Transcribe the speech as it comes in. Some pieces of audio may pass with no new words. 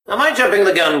Am I jumping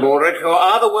the gun, Baldrick, or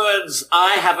are the words,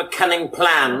 "I have a cunning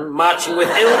plan," marching with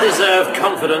ill-deserved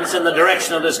confidence in the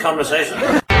direction of this conversation?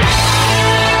 Manchester United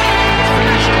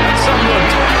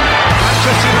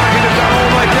have done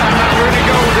all they can. That really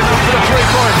gold enough for the 3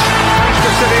 points.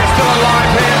 Manchester City are still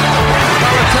alive here.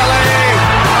 Balotelli,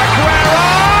 Aguero!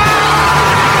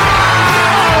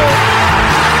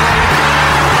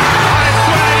 I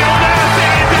swear you'll never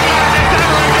see anything like this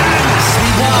ever again.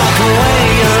 Walk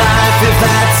away your life if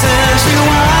that turns you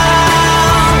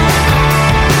on.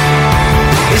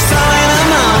 It's all in a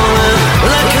moment.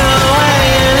 Look away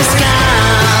and it's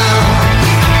gone.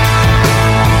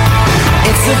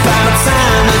 It's about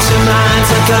time that your mind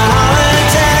took a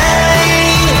holiday.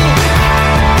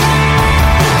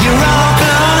 You're all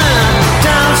grown up,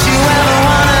 don't you ever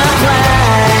wanna play?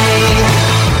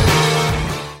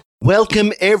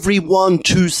 Welcome everyone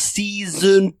to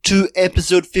Season 2,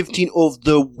 Episode 15 of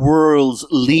the world's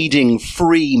leading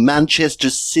free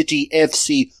Manchester City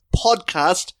FC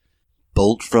podcast,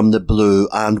 Bolt from the Blue.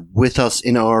 And with us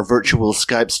in our virtual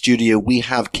Skype studio, we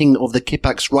have King of the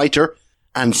Kippax writer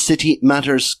and City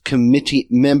Matters Committee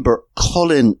member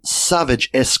Colin Savage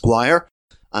Esquire,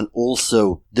 and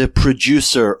also the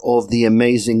producer of the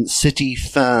amazing City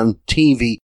Fan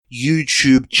TV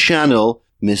YouTube channel,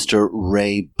 Mr.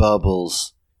 Ray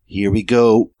Bubbles. Here we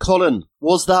go. Colin,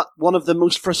 was that one of the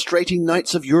most frustrating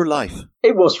nights of your life?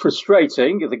 It was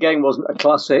frustrating. The game wasn't a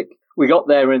classic. We got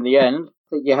there in the end.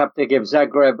 I think you have to give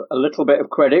Zagreb a little bit of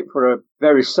credit for a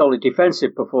very solid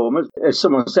defensive performance. As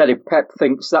someone said, if Pep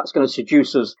thinks that's going to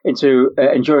seduce us into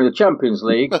enjoying the Champions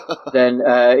League, then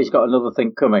he's got another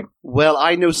thing coming. Well,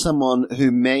 I know someone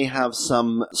who may have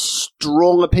some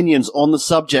strong opinions on the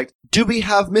subject. Do we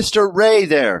have Mr. Ray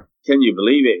there? Can you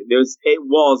believe it? It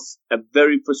was a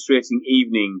very frustrating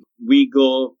evening. We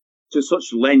go to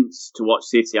such lengths to watch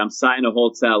City. I'm sat in a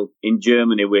hotel in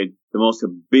Germany with the most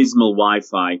abysmal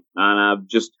Wi-Fi, and I've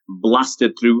just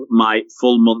blasted through my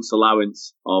full month's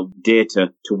allowance of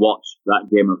data to watch that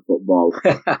game of football.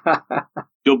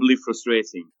 Doubly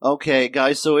frustrating. Okay,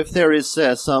 guys, so if there is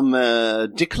some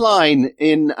decline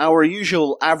in our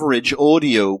usual average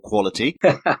audio quality,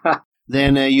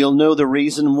 then you'll know the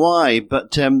reason why.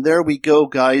 But there we go,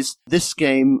 guys. This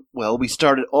game, well, we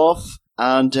started off,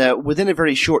 and within a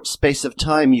very short space of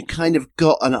time, you kind of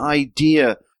got an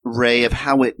idea, Ray, of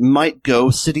how it might go.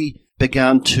 City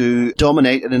began to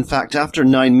dominate, and in fact, after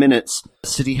 9 minutes,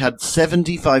 City had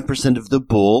 75% of the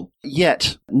ball,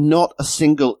 yet not a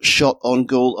single shot on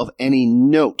goal of any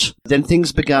note. Then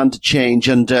things began to change,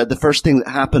 and the first thing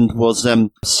that happened was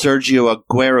Sergio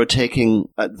Aguero taking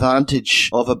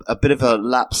advantage of a bit of a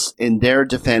lapse in their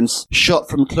defence, shot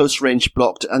from close range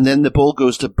blocked, and then the ball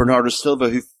goes to Bernardo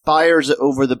Silva, who fires it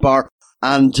over the bar.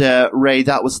 And, Ray,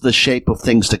 that was the shape of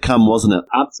things to come, wasn't it?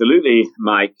 Absolutely,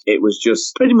 Mike. It was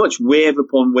just pretty much wave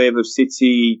upon wave of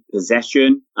City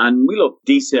possession. And we looked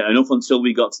decent enough until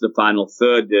we got to the final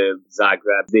third of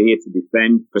Zagreb. They're here to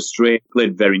defend, frustrate,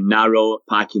 played very narrow,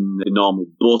 parking the normal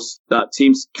bus. That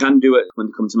teams can do it when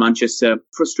they come to Manchester.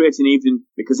 Frustrating even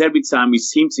because every time we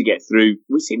seem to get through,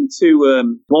 we seem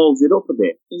to balls it up a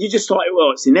bit. You just thought,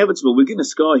 well, it's inevitable. We're going to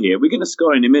score here. We're going to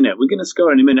score in a minute. We're going to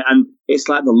score in a minute. And it's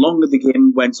like the longer the game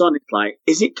went on, it's like,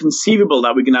 is it conceivable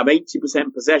that we're going to have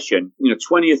 80% possession,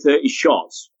 20 or 30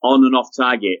 shots on and off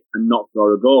target and not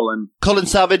score a goal? And Colin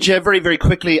Savage, very, very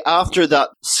quickly after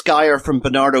that skyer from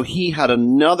Bernardo, he had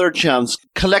another chance,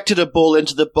 collected a ball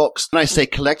into the box. When I say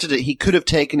collected it, he could have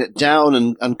taken it down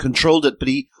and controlled it, but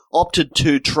he opted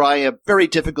to try a very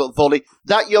difficult volley.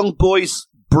 That young boy's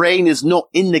brain is not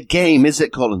in the game, is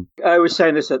it, Colin? I was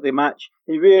saying this at the match.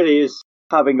 He really is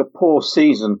having a poor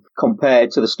season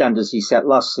compared to the standards he set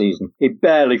last season. He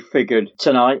barely figured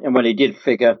tonight, and when he did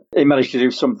figure, he managed to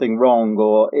do something wrong,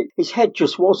 or his head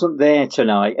just wasn't there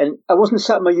tonight. And I wasn't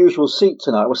sat in my usual seat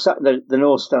tonight. I was sat in the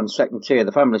North Stand, second tier,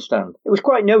 the family stand. It was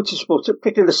quite noticeable,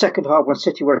 particularly in the second half when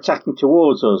City were attacking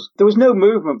towards us. There was no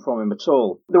movement from him at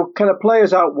all. There were kind of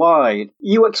players out wide.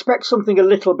 You expect something a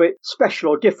little bit special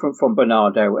or different from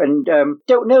Bernardo, and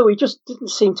don't know, he just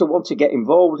didn't seem to want to get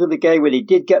involved in the game. When he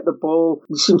did get the ball,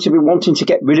 he seemed to be wanting to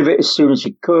get rid of it as soon as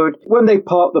he could. When they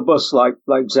park the bus, like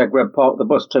Zagreb parked the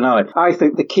bus tonight, I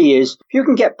think the key is, if you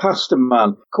can get past a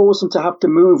man, cause them to have to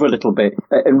move a little bit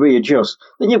and readjust,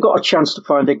 then you've got a chance to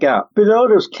find a gap.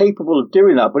 Bernardo's capable of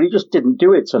doing that, but he just didn't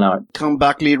do it tonight. Come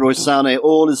back, Leroy Sané.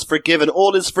 All is forgiven.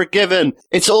 All is forgiven.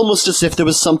 It's almost as if there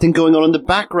was something going on in the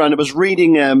background. I was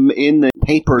reading in the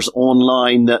papers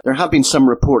online that there have been some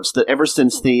reports that ever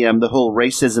since the whole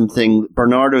racism thing,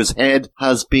 Bernardo's head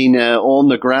has been on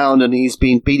the ground and he's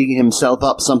been beating himself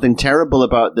up something terrible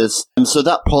about this. And so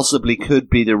that possibly could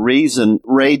be the reason.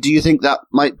 Ray, do you think that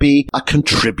might be a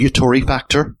contributory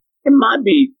factor? It might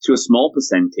be to a small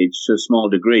percentage, to a small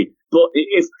degree. But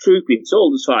if truth be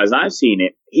told, as far as I've seen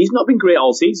it, he's not been great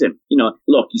all season.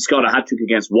 Look, he scored a hat-trick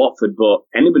against Watford, but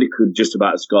anybody could just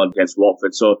about have scored against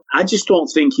Watford. So I just don't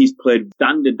think he's played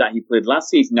standard that he played last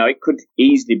season. Now, it could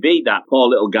easily be that poor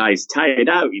little guy's tired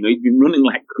out. He's been running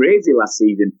like crazy last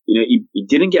season. He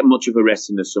didn't get much of a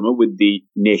rest in the summer with the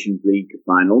Nations League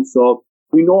final. So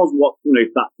who knows what, if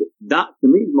that to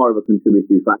me is more of a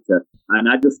contributing factor. And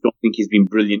I just don't think he's been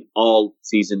brilliant all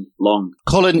season long.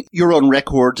 Colin, you're on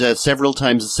record several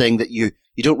times as saying that you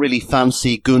don't really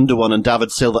fancy Gundogan and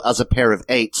David Silva as a pair of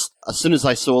eights. As soon as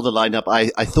I saw the lineup,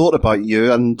 I thought about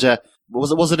you, and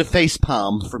was it a face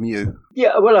palm from you?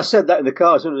 Yeah, well, I said that in the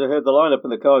car. As soon as I heard the lineup in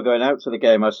the car going out to the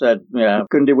game, I said,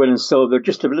 Gundogan and Silva, they're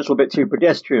just a little bit too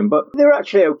pedestrian. But they're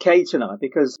actually okay tonight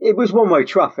because it was one-way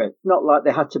traffic, not like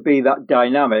they had to be that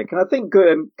dynamic. And I think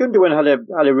Gundogan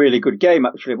had a really good game,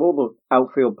 actually. Of all the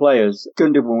outfield players,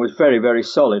 Gundogan was very, very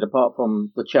solid, apart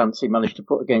from the chance he managed to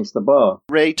put against the bar.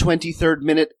 Ray, 23rd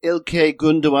minute, Ilkay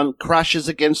Gundogan crashes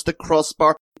against the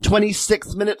crossbar.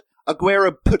 26th minute,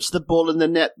 Aguero puts the ball in the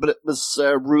net, but it was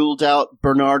ruled out.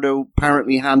 Bernardo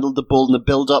apparently handled the ball in the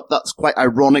build-up. That's quite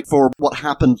ironic for what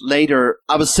happened later.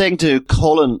 I was saying to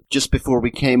Colin just before we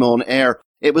came on air,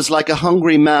 it was like a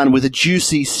hungry man with a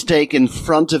juicy steak in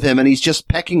front of him, and he's just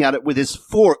pecking at it with his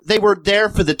fork. They were there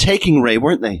for the taking, Ray,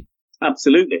 weren't they?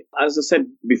 Absolutely. As I said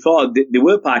before, they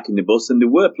were parking the bus and they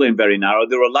were playing very narrow.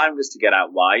 They were allowing us to get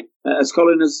out wide. As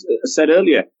Colin has said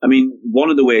earlier, I mean,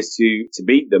 one of the ways to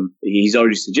beat them, he's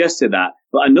already suggested that.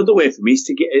 But another way for me is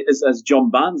to get, as John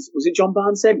Barnes, was it John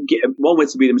Barnes said? One way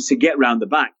to beat them is to get round the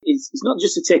back. It's not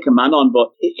just to take a man on, but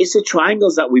it's the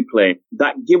triangles that we play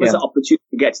that give us the opportunity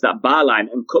to get to that bar line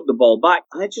and cut the ball back.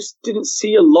 I just didn't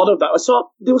see a lot of that. I saw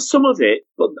there was some of it,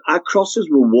 but our crosses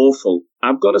were woeful.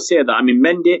 I've got to say that. I mean,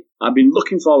 Mendy, I've been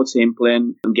looking forward to him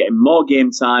playing and getting more game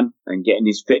time and getting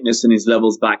his fitness and his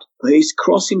levels back. But his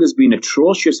crossing has been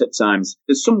atrocious at times.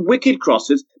 There's some wicked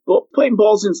crosses, but putting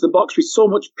balls into the box with so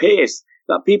much pace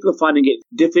that people are finding it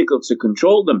difficult to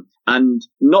control them and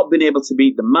not being able to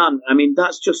beat the man. I mean,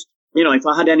 that's just, if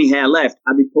I had any hair left,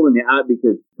 I'd be pulling it out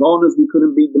because corners we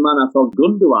couldn't beat the man. I thought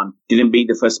Gundogan didn't beat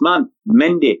the first man.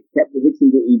 Mendy kept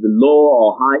hitting it either low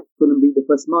or high, couldn't beat the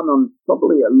first man on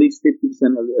probably at least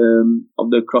 50% of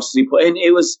the crosses he put in.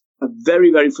 It was a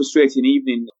very, very frustrating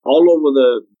evening all over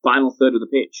the final third of the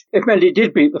pitch. If Mendy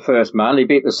did beat the first man, he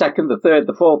beat the second, the third,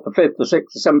 the fourth, the fifth, the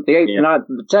sixth, the seventh, the eighth, the ninth,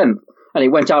 and the 10th. And he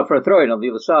went out for a throw-in on the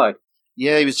other side.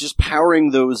 Yeah, he was just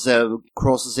powering those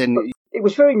crosses in. It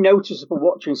was very noticeable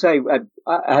watching, say,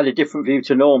 I had a different view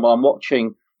to normal. I'm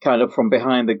watching kind of from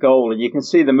behind the goal, and you can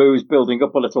see the moves building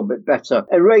up a little bit better.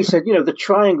 And Ray said, the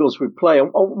triangles we play, on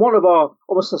one of our,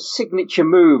 almost a signature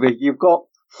move, you've got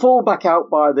full back out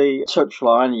by the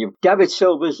touchline, you've David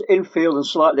Silva's infield and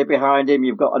slightly behind him,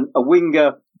 you've got a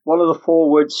winger, one of the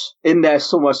forwards in there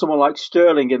somewhere, someone like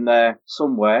Sterling in there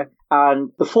somewhere.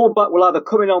 And the fullback will either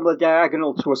come in on the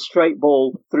diagonal to a straight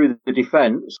ball through the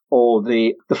defence, or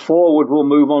the forward will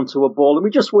move on to a ball. And we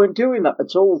just weren't doing that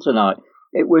at all tonight.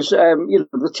 It was,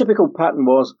 the typical pattern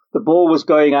was the ball was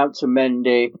going out to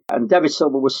Mendy, and David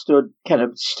Silva was stood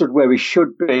where he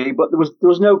should be, but there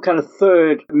was no kind of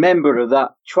third member of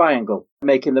that triangle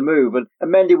making the move. And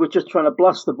Mendy was just trying to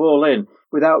blast the ball in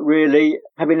without really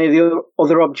having any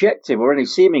other objective or any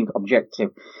seeming objective.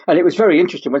 And it was very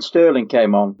interesting when Sterling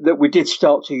came on that we did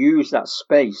start to use that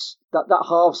space, that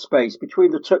half space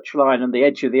between the touchline and the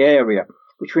edge of the area,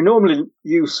 which we normally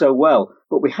use so well,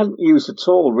 but we hadn't used at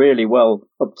all really well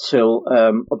up till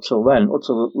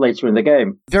later in the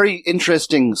game. Very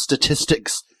interesting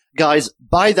statistics. Guys,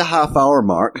 by the half-hour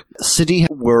mark, City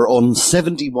were on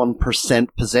 71%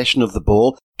 possession of the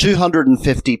ball,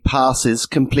 250 passes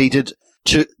completed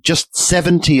to just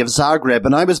 70 of Zagreb,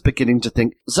 and I was beginning to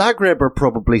think, Zagreb are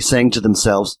probably saying to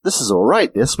themselves, this is all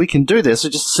right, we can do this, so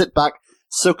just sit back,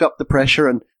 soak up the pressure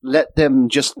and let them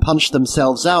just punch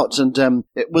themselves out. And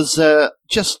it was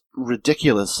just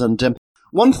ridiculous. And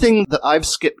one thing that I've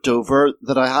skipped over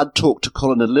that I had talked to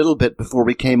Colin a little bit before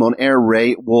we came on air,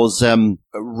 Ray, was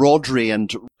Rodri.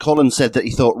 And Colin said that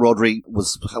he thought Rodri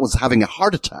was having a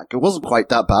heart attack. It wasn't quite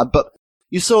that bad, but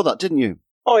you saw that, didn't you?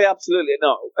 Oh, yeah, absolutely.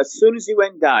 No, as soon as he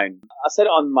went down, I said it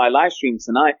on my live stream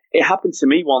tonight, it happened to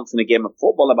me once in a game of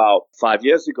football about 5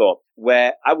 years ago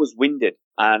where I was winded.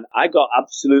 And I got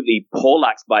absolutely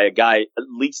poleaxed by a guy at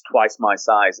least twice my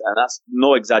size, and that's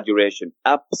no exaggeration.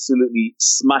 Absolutely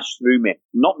smashed through me,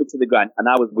 knocked me to the ground, and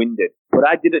I was winded. But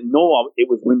I didn't know it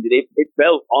was winded. It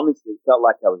felt, honestly, it felt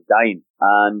like I was dying.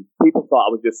 And people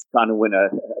thought I was just trying to win a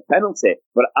penalty.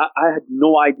 But I had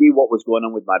no idea what was going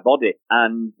on with my body.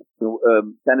 And 10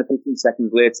 or 15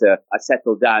 seconds later, I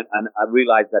settled down and I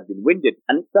realized I'd been winded.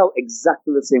 And it felt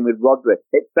exactly the same with Rodri.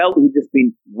 It felt he'd just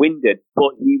been winded,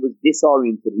 but he was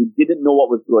disoriented. He didn't know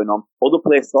what was going on. Other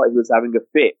players thought he was having a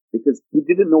fit because he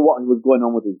didn't know what was going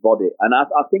on with his body. And I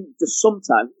think just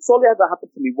sometimes, it's only ever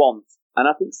happened to me once. And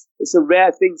I think it's a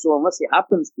rare thing. So unless it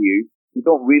happens to you, you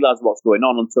don't realize what's going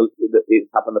on until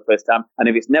it's happened the first time. And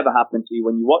if it's never happened to you,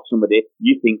 when you watch somebody,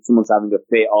 you think someone's having a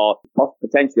fit or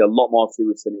potentially a lot more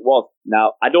serious than it was.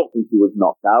 Now, I don't think he was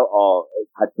knocked out or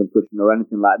had concussion or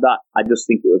anything like that. I just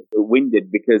think it was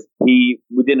winded because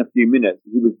within a few minutes,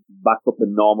 he was back up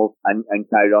and normal and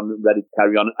carried on, ready to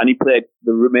carry on. And he played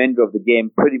the remainder of the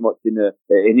game pretty much in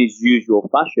his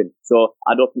usual fashion. So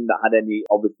I don't think that had any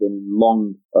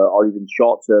long or even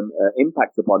short-term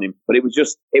impact upon him. But it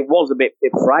was a bit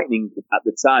frightening at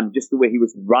the time, just the way he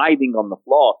was writhing on the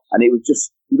floor. And it was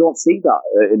just, you don't see that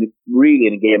in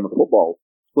a game of football.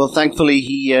 Well, thankfully,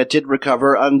 he did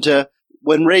recover. And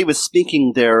when Ray was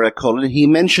speaking there, Colin, he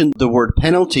mentioned the word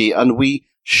penalty, and we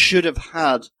should have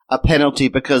had a penalty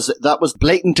because that was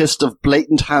blatantest of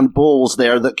blatant handballs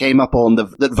there that came up on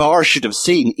that VAR should have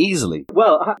seen easily.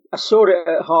 Well, I saw it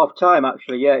at half time,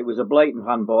 actually. Yeah, it was a blatant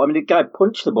handball. I mean, the guy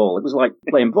punched the ball. It was like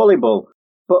playing volleyball.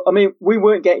 But, I mean, we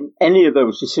weren't getting any of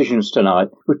those decisions tonight.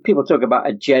 People talk about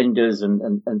agendas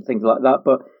and things like that,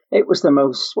 but it was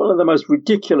one of the most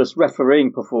ridiculous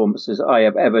refereeing performances I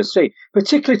have ever seen,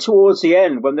 particularly towards the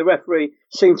end when the referee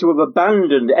seemed to have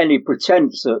abandoned any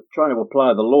pretense at trying to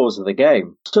apply the laws of the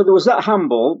game. So there was that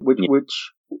handball,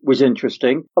 which was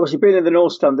interesting. Obviously, being in the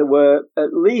North Stand, there were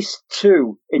at least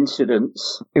 2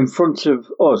 incidents in front of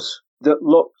us that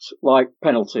looked like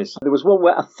penalties. There was one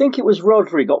where I think it was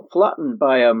Rodri got flattened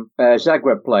by a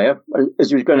Zagreb player as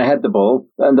he was going to head the ball,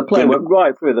 and the player went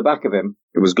right through the back of him.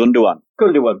 It was Gundogan.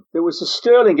 There was a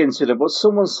Sterling incident, but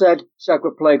someone said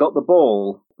Zagreb player got the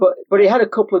ball, but he had a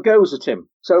couple of goes at him.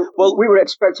 So we were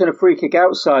expecting a free kick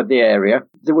outside the area.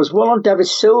 There was one on David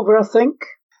Silva, I think.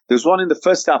 There was one in the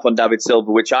first half on David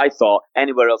Silva, which I thought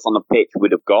anywhere else on the pitch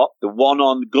would have got. The one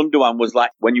on Gundogan was like,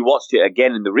 when you watched it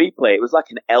again in the replay, it was like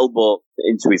an elbow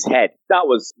into his head. That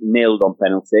was nailed on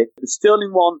penalty. The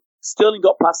Sterling one, Sterling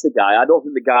got past the guy. I don't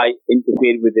think the guy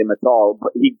interfered with him at all,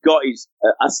 but he got his,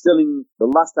 the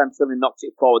last time Sterling knocked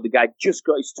it forward, the guy just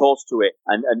got his toes to it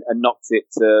and knocked it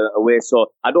away. So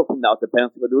I don't think that was a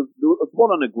penalty, but there was one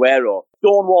on Aguero.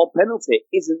 Stonewall penalty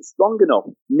isn't strong enough.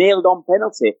 Nailed on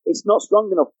penalty, it's not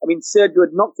strong enough. I mean, Sergio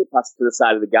had knocked it past to the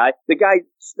side of the guy. The guy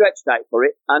stretched out for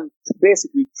it and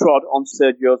basically trod on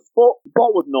Sergio's foot. The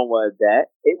ball was nowhere there.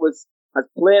 It was as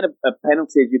plain a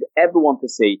penalty as you'd ever want to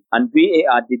see. And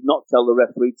VAR did not tell the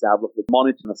referee to have a look at the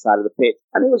monitor on the side of the pitch.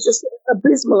 And it was just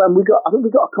abysmal. And I think we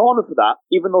got a corner for that,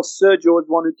 even though Sergio was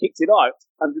the one who kicked it out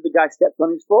and the guy stepped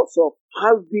on his foot. So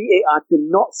how VAR could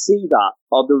not see that,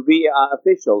 or the VAR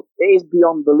official, it is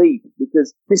beyond belief,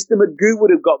 because Mr. Magoo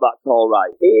would have got that call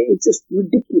right. It's just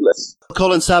ridiculous.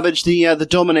 Colin Savage, the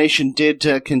domination did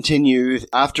continue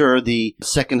after the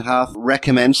second half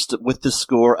recommenced with the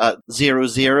score at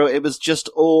 0-0. It was just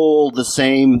all the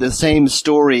same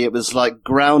story. It was like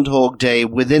Groundhog Day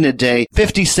within a day.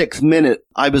 56th minute,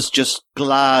 I was just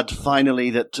glad finally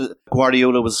that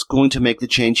Guardiola was going to make the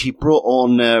change. He brought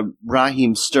on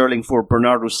Raheem Sterling for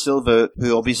Bernardo Silva,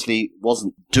 who obviously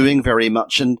wasn't doing very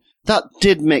much, and that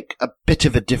did make a bit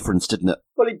of a difference, didn't it?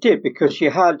 Well, it did, because we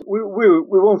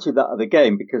wanted that at the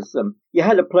game, because you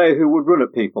had a player who would run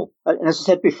at people. And as I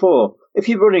said before, if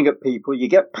you're running at people, you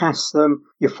get past them,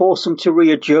 you force them to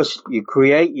readjust, you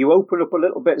open up a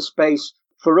little bit of space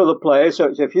for other players.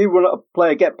 So if you run at a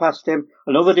player, get past him,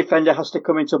 another defender has to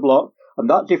come into block, and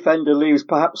that defender leaves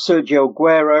perhaps Sergio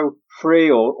Aguero free,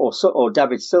 or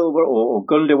David Silva, or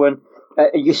Gundogan.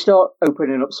 You start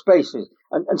opening up spaces.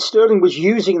 And Sterling was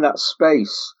using that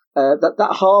space,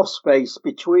 that half space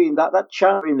between that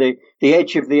channel in the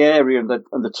edge of the area and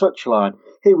the touchline.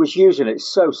 He was using it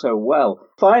so well.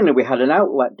 Finally, we had an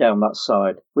outlet down that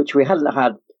side, which we hadn't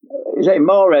had.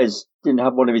 Mahrez didn't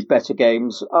have one of his better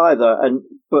games either,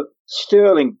 but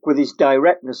Sterling, with his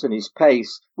directness and his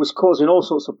pace, was causing all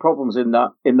sorts of problems in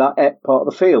that part of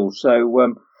the field.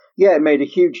 So it made a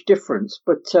huge difference.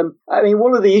 But I mean,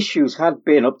 one of the issues had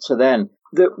been up to then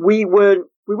that we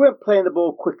weren't playing the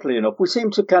ball quickly enough. We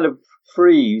seemed to kind of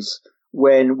freeze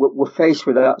when we're faced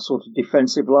with that sort of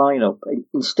defensive lineup.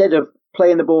 Instead of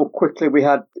playing the ball quickly. We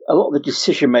had a lot of the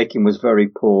decision making was very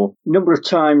poor. A number of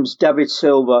times David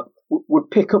Silva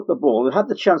would pick up the ball and had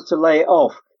the chance to lay it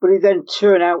off, but he'd then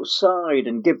turn outside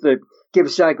and give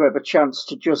Zagreb a chance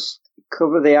to just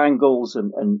cover the angles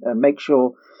and make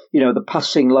sure, the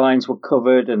passing lines were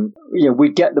covered, and,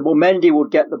 we'd get the ball. Mendy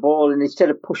would get the ball, and instead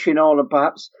of pushing on and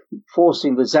perhaps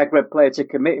forcing the Zagreb player to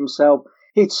commit himself,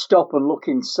 he'd stop and look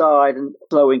inside and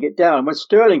slowing it down. When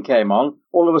Sterling came on,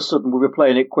 all of a sudden we were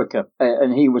playing it quicker,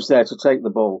 and he was there to take the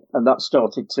ball, and that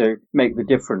started to make the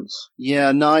difference.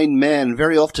 Yeah, 9 men,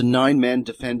 very often 9 men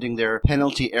defending their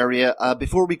penalty area.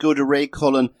 Before we go to Ray,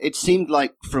 Colin, it seemed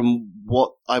like from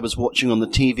what I was watching on the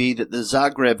TV that the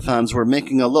Zagreb fans were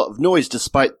making a lot of noise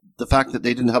despite the fact that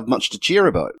they didn't have much to cheer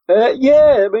about.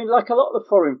 Yeah, I mean, like a lot of the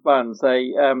foreign fans,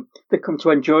 they come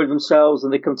to enjoy themselves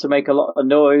and they come to make a lot of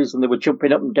noise, and they were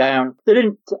jumping up and down. They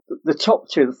didn't. The top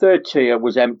tier, the third tier,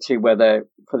 was empty for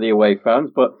the away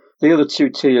fans, but the other 2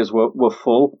 tiers were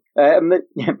full. And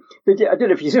they did, I don't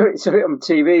know if you saw it on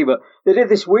TV, but they did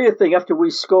this weird thing after we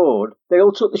scored. They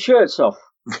all took the shirts off.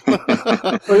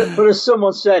 but as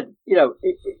someone said,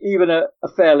 even a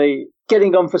fairly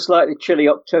getting on for slightly chilly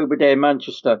October day in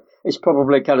Manchester is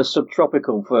probably kind of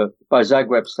subtropical by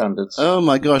Zagreb standards. Oh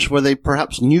my gosh, were they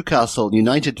perhaps Newcastle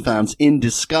United fans in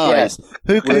disguise?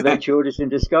 Yeah. Were they Georges in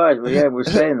disguise? Well, yeah, we're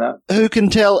saying that. Who can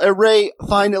tell? Ray,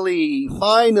 finally,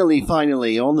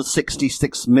 on the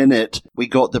 66th minute, we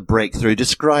got the breakthrough.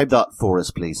 Describe that for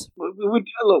us, please.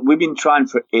 Look, we've been trying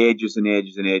for ages and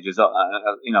ages and ages.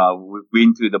 We've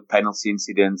been through the penalty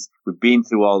incidents. We've been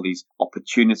through all these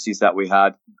opportunities that we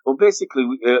had. Well, basically,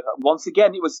 once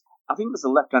again, I think it was the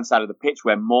left-hand side of the pitch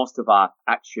where most of our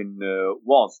action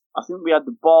was. I think we had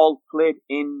the ball played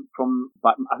in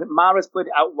I think Mahrez played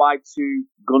it out wide to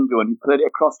Gundogan, who played it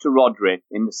across to Rodri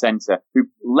in the centre, who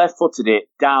left-footed it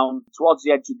down towards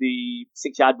the edge of the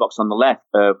 6-yard box on the left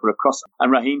for a cross.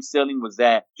 And Raheem Sterling was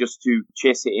there just to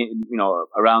chase it in,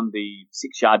 around the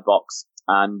 6-yard box.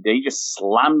 And he just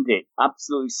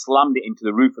absolutely slammed it into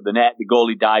the roof of the net. The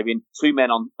goalie diving, 2 men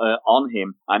on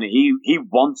him, and he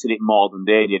wanted it more than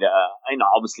they did.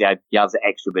 Obviously he has an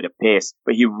extra bit of pace,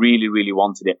 but he really, really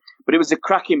wanted it. But it was a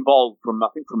cracking ball from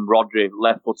Rodri,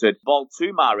 left-footed, ball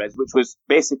to Mahrez, which was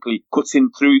basically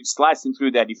slicing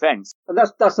through their defence. And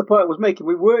that's the point I was making.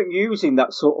 We weren't using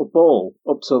that sort of ball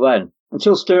up till then.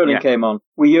 Until Sterling came on,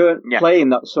 we weren't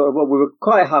playing that sort of ball. We were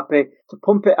quite happy to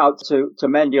pump it out to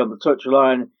Mendy on the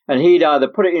touchline, and he'd either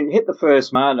put it in, hit the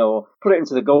first man, or put it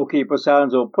into the goalkeeper's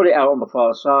hands, or put it out on the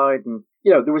far side. And,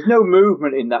 there was no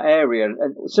movement in that area.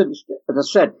 And as I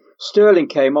said, Sterling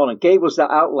came on and gave us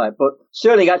that outlet. But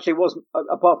Sterling actually wasn't,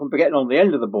 apart from getting on the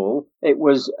end of the ball, it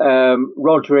was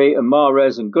Rodri and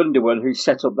Mahrez and Gundogan who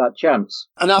set up that chance.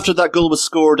 And after that goal was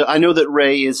scored, I know that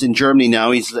Ray is in Germany now.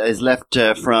 He's left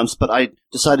France, but I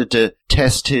decided to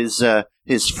test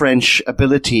his French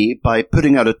ability by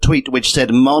putting out a tweet which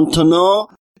said, "Maintenant,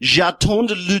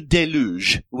 j'attends le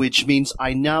déluge," which means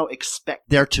I now expect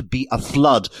there to be a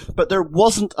flood. But there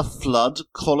wasn't a flood,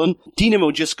 Colin.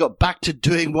 Dinamo just got back to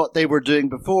doing what they were doing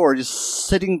before, just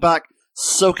sitting back,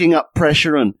 soaking up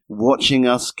pressure and watching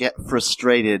us get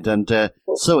frustrated. And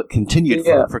so it continued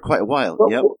for quite a while.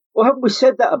 Well, haven't we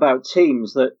said that about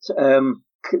teams that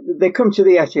they come to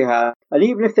the Etihad, and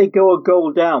even if they go a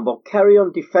goal down, they'll carry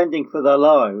on defending for their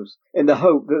lives in the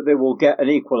hope that they will get an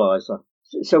equaliser.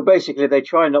 So basically, they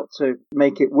try not to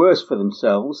make it worse for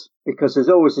themselves, because there's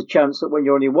always a chance that when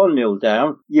you're only 1-0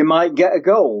 down, you might get a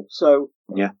goal. So,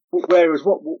 whereas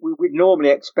what we'd normally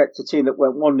expect a team that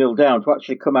went 1-0 down to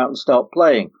actually come out and start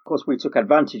playing. Of course, we took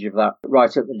advantage of that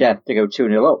right at the death to go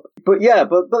 2-0 up. But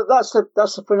but that's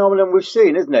the phenomenon we've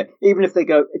seen, isn't it? Even if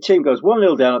a team goes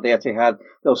 1-0 down at the Etihad,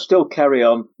 they'll still carry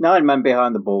on, 9 men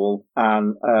behind the ball,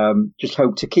 and just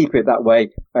hope to keep it that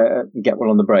way and get one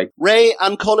on the break. Ray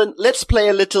and Colin, let's play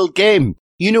a little game.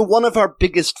 One of our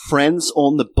biggest friends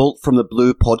on the Bolt from the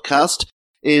Blue podcast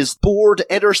is Board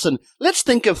Ederson. Let's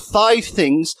think of 5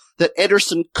 things that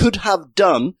Ederson could have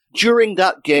done during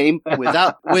that game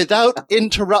without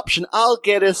interruption. I'll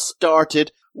get us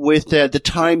started with the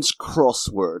Times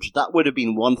crossword. That would have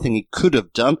been one thing he could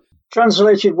have done.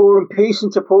 Translated War and Peace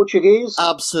into Portuguese?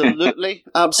 Absolutely.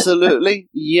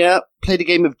 Yeah. Played a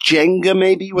game of Jenga,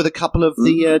 maybe, with a couple of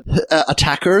the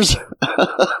attackers.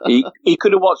 He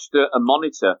could have watched a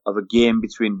monitor of a game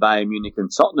between Bayern Munich and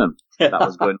Tottenham that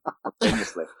was going on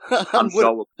famously.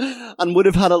 And would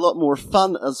have had a lot more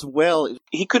fun as well.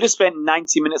 He could have spent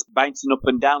 90 minutes bouncing up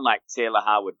and down like Taylor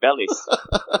Howard Bellis.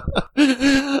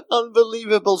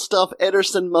 Unbelievable stuff.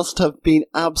 Ederson must have been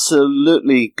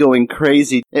absolutely going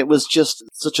crazy. It was was just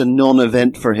such a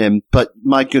non-event for him. But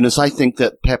my goodness, I think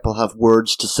that Pep will have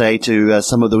words to say to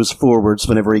some of those forwards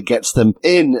whenever he gets them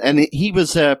in. And he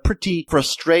was pretty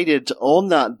frustrated on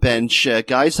that bench,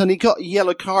 guys, and he got a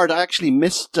yellow card. I actually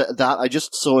missed that. I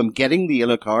just saw him getting the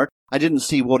yellow card. I didn't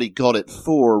see what he got it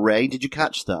for, Ray. Did you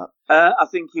catch that? I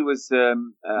think he was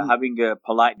having a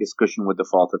polite discussion with the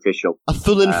fourth official. A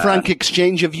full and frank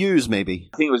exchange of views, maybe?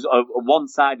 I think it was a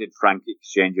one-sided frank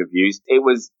exchange of views. It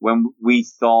was when we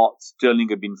thought Sterling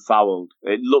had been fouled.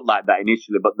 It looked like that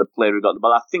initially, but the player got the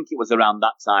ball. I think it was around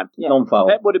that time. Non-foul.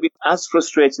 Pep would have been as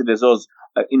frustrated as us,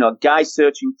 guys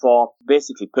searching for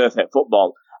basically perfect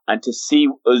football. And to see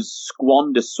us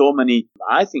squander so many,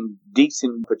 I think,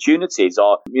 decent opportunities,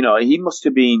 or, he must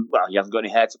have been, well, he hasn't got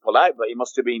any hair to pull out, but he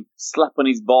must have been slapping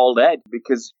his bald head,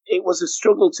 because it was a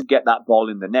struggle to get that ball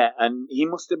in the net. And he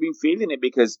must have been feeling it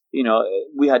because,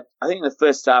 we had, I think in the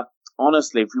first half,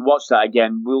 honestly, if we watch that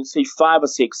again, we'll see 5 or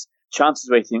 6 chances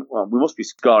where you think, well, we must be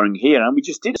scoring here, and we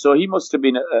just did. So he must have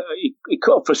been he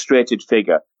cut a frustrated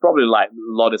figure, probably like a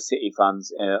lot of City fans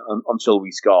until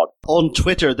we scored. On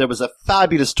Twitter, there was a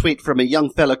fabulous tweet from a young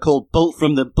fella called Bolt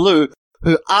from the Blue,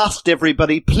 who asked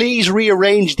everybody, please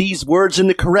rearrange these words in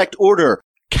the correct order.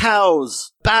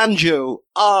 Cows, banjo,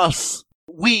 arse.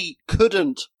 We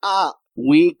couldn't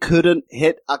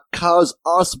hit a cow's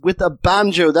arse with a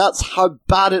banjo. That's how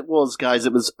bad it was, guys.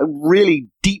 It was really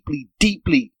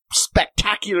deeply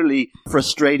spectacularly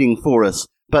frustrating for us.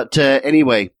 But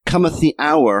anyway, cometh the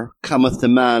hour, cometh the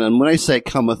man. And when I say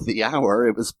cometh the hour,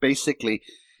 it was basically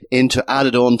into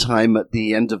added on time at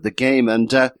the end of the game.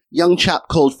 And young chap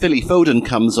called Philly Foden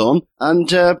comes on.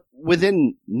 And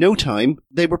within no time,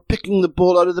 they were picking the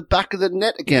ball out of the back of the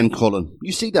net again, Colin.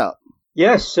 You see that?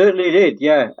 Yes, certainly did,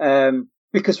 yeah.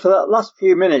 Because for that last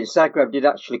few minutes, Zagreb did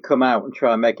actually come out and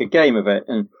try and make a game of it.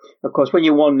 And, of course, when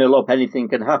you're 1-0 up, anything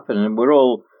can happen. And we're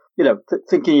all,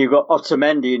 thinking you've got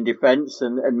Otamendi in defence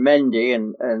and Mendy.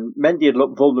 And Mendy had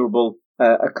looked vulnerable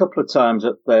a couple of times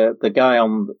at the guy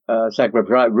on Zagreb's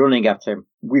right running at him.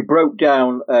 We broke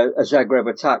down a Zagreb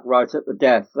attack right at the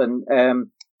death. And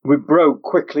we broke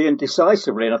quickly and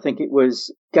decisively. And I think it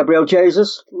was Gabriel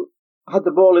Jesus had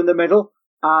the ball in the middle.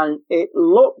 And it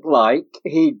looked like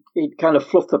he'd kind of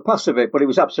fluffed the pass of it, but it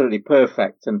was absolutely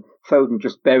perfect. And Foden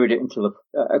just buried it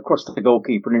across the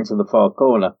goalkeeper and into the far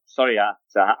corner. Sorry, I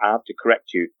have to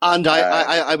correct you. And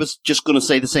I was just going to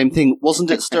say the same thing.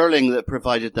 Wasn't it Sterling that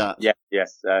provided that? Yeah,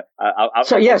 yes. I was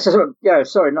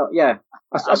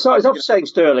saying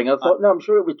Sterling. I thought, no, I'm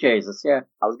sure it was Jesus, yeah.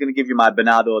 I was going to give you my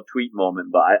Bernardo tweet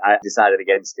moment, but I decided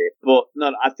against it. But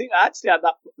no, I think actually at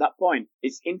that point,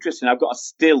 it's interesting. I've got a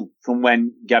still from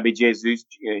when Gabi Jesus,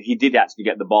 he did actually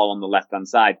get the ball on the left-hand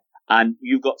side. And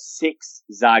you've got 6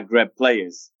 Zagreb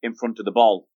players in front of the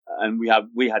ball. And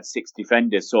we had 6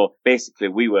 defenders. So basically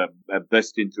we were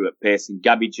bursting through at pace. And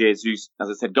Gabi Jesus, as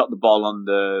I said, got the ball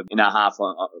in our half,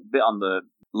 a bit on the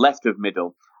left of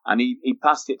middle. And he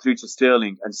passed it through to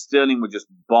Sterling, and Sterling was just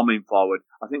bombing forward.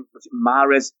 I think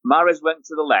Mahrez went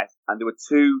to the left, and there were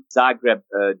 2 Zagreb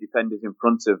defenders in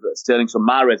front of Sterling. So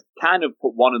Mahrez kind of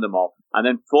put one of them off. And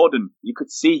then Foden, you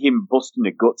could see him busting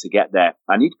a gut to get there.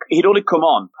 And he'd only come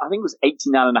on, I think it was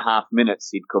 89.5 minutes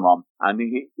he'd come on. And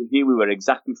here we were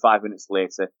exactly 5 minutes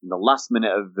later, in the last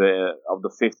minute of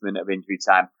the 5th minute of injury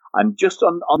time. And just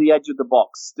on the edge of the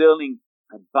box, Sterling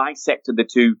had bisected the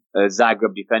 2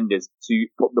 Zagreb defenders to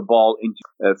put the ball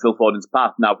into Phil Foden's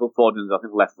path. Now, Phil Foden's, I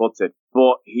think, left-footed,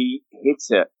 but he hit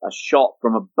a shot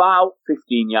from about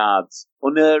 15 yards,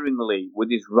 unerringly,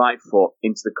 with his right foot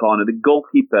into the corner. The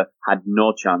goalkeeper had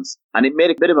no chance. And it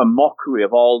made a bit of a mockery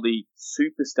of all the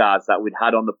superstars that we'd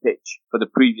had on the pitch for the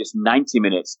previous 90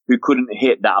 minutes who couldn't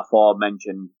hit that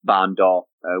aforementioned barn door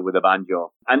with a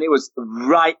banjo. And it was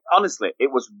right, honestly,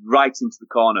 it was right into the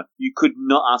corner. You could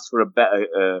not ask for a better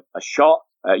a shot.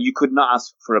 You could not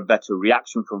ask for a better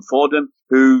reaction from Foden,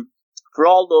 who, for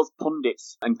all those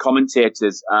pundits and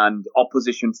commentators and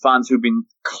opposition fans who've been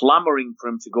clamouring for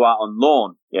him to go out on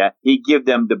loan, he gave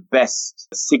them the best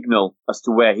signal as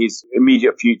to where his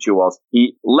immediate future was.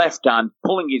 He left hand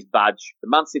pulling his badge, the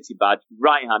Man City badge,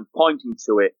 right hand pointing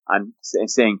to it and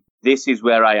saying, "This is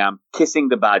where I am," kissing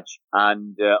the badge.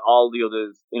 And all the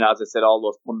others, as I said, all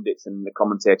those pundits and the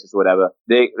commentators, whatever,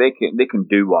 they can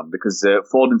do one, because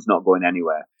Foden's not going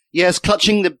anywhere. Yes,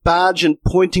 clutching the badge and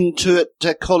pointing to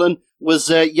it, Colin, was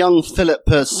young Philip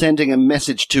sending a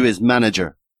message to his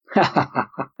manager.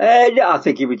 I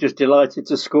think he was just delighted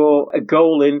to score a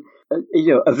goal in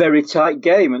a very tight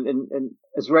game. And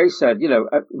as Ray said,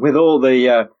 with all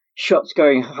the shots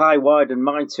going high, wide, and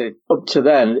mighty. Up to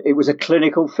then, it was a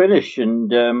clinical finish,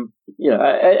 and and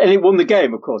it won the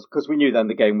game, of course, because we knew then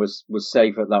the game was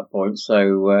safe at that point.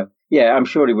 So I'm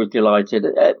sure he was delighted.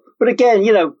 But again,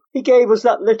 he gave us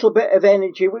that little bit of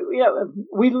energy.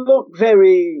 We looked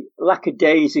very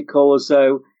lackadaisical, as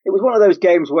though it was one of those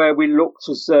games where we looked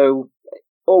as though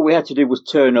all we had to do was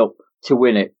turn up to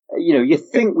win it. You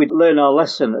think we'd learn our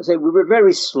lesson. So we were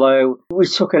very slow. We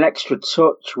took an extra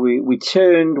touch. We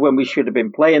turned when we should have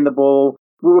been playing the ball.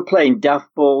 We were playing daft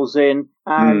balls in.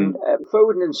 And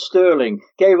Foden and Sterling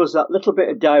gave us that little bit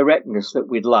of directness that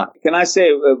we'd lacked. Can I say,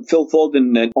 Phil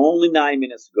Foden, only 9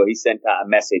 minutes ago, he sent out a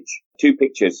message, 2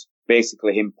 pictures,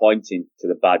 basically him pointing to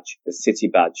the badge, the City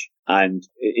badge. And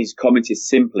his comment is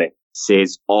simply,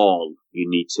 says all you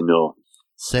need to know.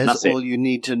 Says all you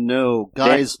need to know.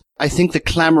 Guys, I think the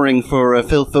clamouring for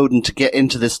Phil Foden to get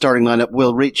into the starting lineup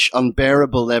will reach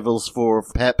unbearable levels for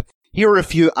Pep. Here are a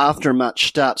few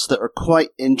after-match stats that are quite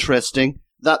interesting.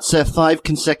 That's 5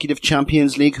 consecutive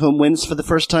Champions League home wins for the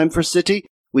first time for City.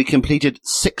 We completed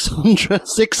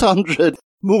 600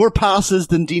 more passes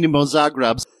than Dinamo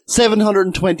Zagreb's,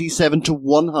 727 to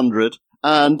 100.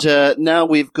 And now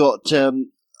we've got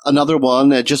another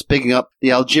one, just picking up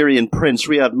the Algerian prince,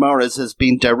 Riyad Mahrez, has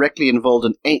been directly involved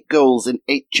in 8 goals in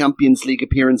 8 Champions League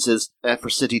appearances for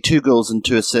City, 2 goals and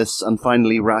 2 assists. And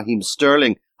finally, Raheem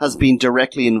Sterling has been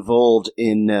directly involved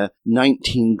in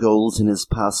 19 goals in his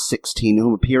past 16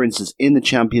 home appearances in the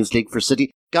Champions League for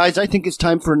City. Guys, I think it's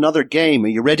time for another game. Are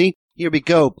you ready? Here we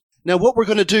go. Now, what we're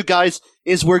going to do, guys,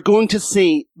 is we're going to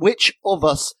see which of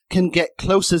us can get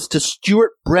closest to Stu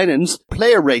Brennan's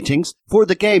player ratings for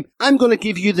the game. I'm going to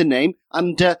give you the name,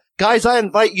 and guys, I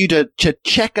invite you to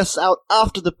check us out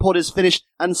after the pod is finished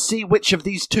and see which of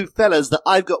these 2 fellas that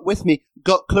I've got with me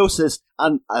got closest.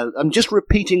 And I'm just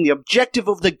repeating, the objective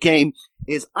of the game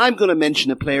is I'm going to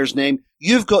mention a player's name.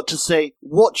 You've got to say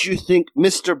what you think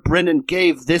Mr. Brennan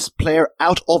gave this player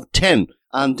out of 10.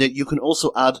 And you can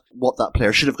also add what that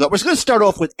player should have got. We're going to start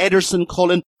off with Ederson.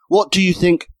 Colin, what do you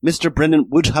think Mr. Brennan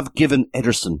would have given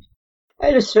Ederson?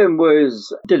 Ederson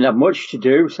didn't have much to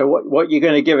do, so what you're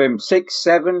going to give him, 6,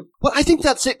 7? Well, I think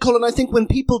that's it, Colin. I think when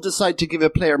people decide to give a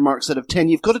player marks out of 10,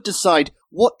 you've got to decide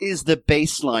what is the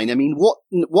baseline. I mean, what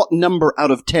number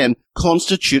out of 10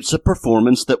 constitutes a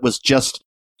performance that was just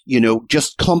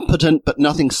competent, but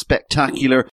nothing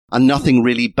spectacular and nothing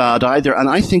really bad either. And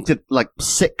I think that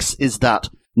 6 is that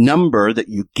number that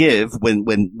you give when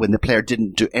the player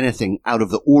didn't do anything out of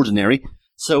the ordinary.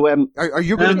 So, are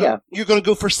you going to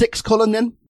go for 6, Colin,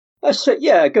 then? Go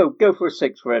for a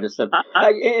 6 for Ederson.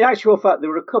 In actual fact, there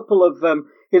were a couple of,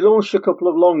 he launched a couple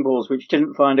of long balls which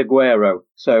didn't find Aguero.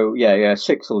 So,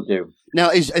 6 will do. Now,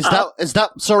 is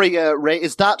that, sorry, Ray,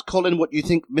 is that, Colin, what you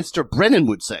think Mr. Brennan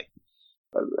would say?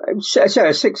 A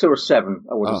 6 or a 7,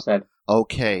 I would have said.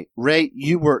 Okay. Ray,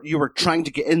 you were trying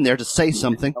to get in there to say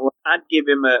something. I'd give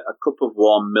him a cup of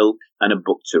warm milk and a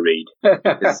book to read.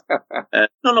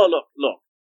 Look.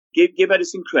 Give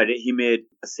Ederson credit. He made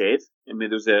a save. I mean,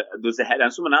 there was a header.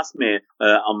 And someone asked me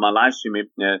on my live stream,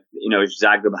 if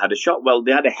Zagreb had a shot. Well,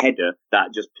 they had a header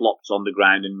that just plopped on the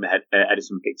ground and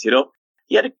Ederson picked it up.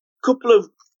 He had a couple of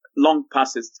long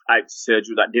passes out to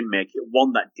Sergio that didn't make it.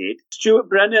 One that did. Stuart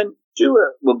Brennan.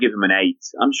 Stuart will give him an 8.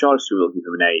 I'm sure Stuart will give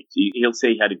him an 8. He'll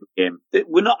say he had a good game.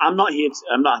 I'm not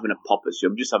having a pop at you.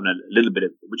 I'm just having a little bit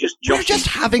of. We're just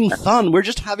having fun. We're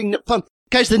just having fun,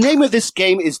 guys. The name of this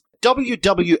game is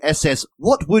WWSS.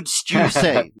 What would Stu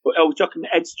say? We're talking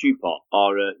Ed Stewpot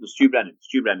or Stu Brennan.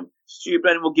 Stu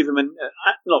Brennan will give him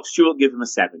Stu will give him a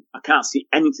 7. I can't see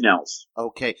anything else.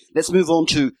 Okay, let's move on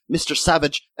to Mr.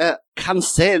 Savage.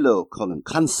 Cancelo, Colin.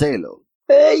 Cancelo.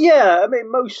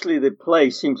 Mostly the play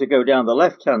seemed to go down the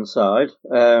left-hand side.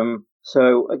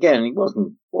 So again, he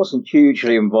wasn't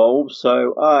hugely involved.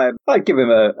 So I'd give him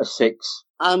a 6.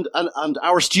 And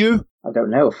our Stu? I don't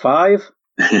know, a 5.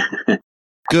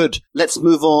 Good. Let's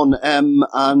move on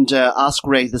and ask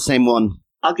Ray the same one.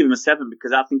 I'll give him a 7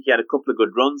 because I think he had a couple of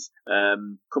good runs, a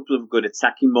couple of good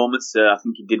attacking moments. I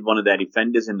think he did one of their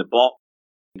defenders in the box,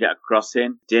 get a cross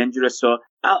in, dangerous. So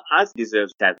I deserve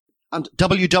 7. And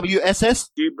WWSS?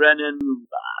 Stu Brennan,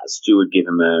 Stu would give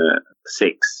him a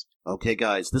 6. Okay,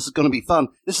 guys, this is going to be fun.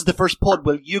 This is the first pod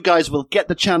where you guys will get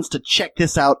the chance to check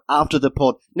this out after the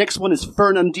pod. Next one is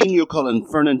Fernandinho, Colin.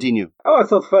 Fernandinho. Oh, I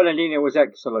thought Fernandinho was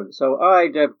excellent. So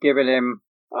I'd have given him,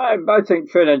 I think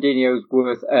Fernandinho's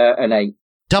worth an 8.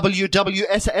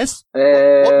 WWSS?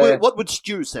 What would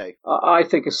Stu say? I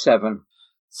think a 7.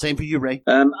 Same for you, Ray.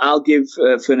 I'll give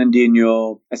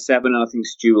Fernandinho a 7, and I think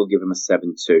Stu will give him a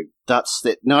 7 too. That's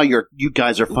it. Now you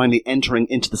guys are finally entering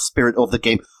into the spirit of the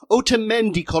game.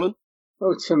 Otamendi, Colin.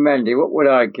 Otamendi, what would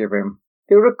I give him?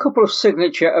 There were a couple of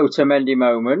signature Otamendi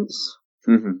moments.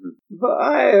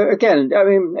 But didn't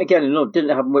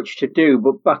have much to do,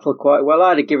 but battled quite well.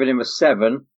 I'd have given him a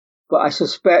 7. But I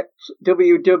suspect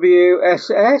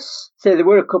WWSS say there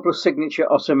were a couple of signature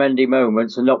Otamendi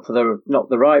moments, and not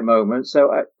the right moments. So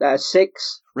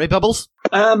 6. Ray Bubbles?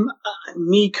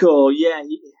 Nico, yeah.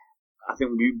 I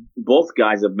think both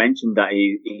guys have mentioned that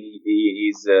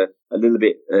he's a little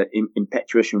bit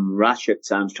impetuous and rash at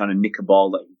times, trying to nick a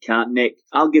ball that he can't nick.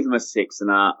 I'll give him a 6, and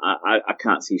I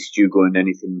can't see Stu going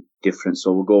anything different,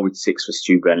 so we'll go with 6 for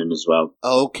Stu Brennan as well.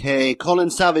 Okay, Colin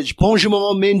Savage,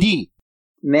 Bonjour Mendy.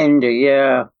 Mendy,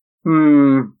 yeah.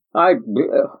 I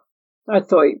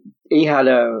thought he had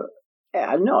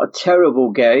not a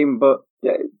terrible game, but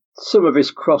some of his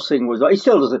crossing was he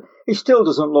still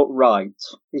doesn't look right.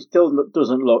 He still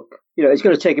doesn't look, it's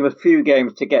going to take him a few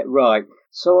games to get right.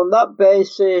 So on that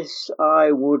basis,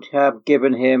 I would have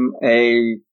given him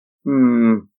a,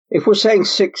 if we're saying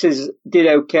 6s did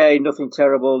okay, nothing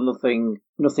terrible,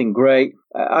 nothing great,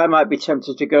 I might be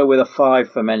tempted to go with a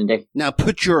 5 for Mendy. Now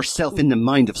put yourself in the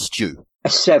mind of Stu. A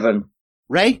 7.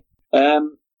 Ray?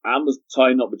 I was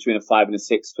toying up between a 5 and a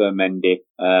 6 for Mendy.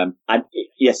 And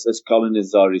yes, as Colin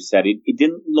has already said, he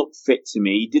didn't look fit to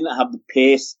me. He didn't have the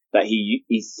pace that he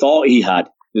thought he had.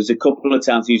 There's a couple of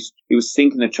times he was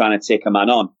thinking of trying to take a man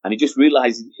on, and he just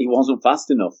realised he wasn't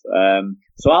fast enough.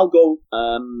 So I'll go.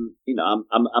 I'm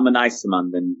a nicer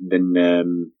man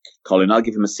than Colin. I'll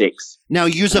give him a 6. Now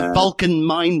use a Vulcan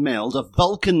mind meld,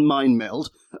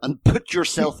 and put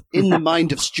yourself in the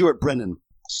mind of Stuart Brennan.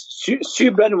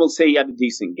 Stu Brennan will say he had a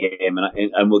decent game,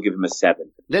 and we'll give him a 7.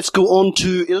 Let's go on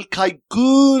to Ilkay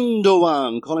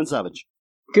Gundogan, Colin Savage.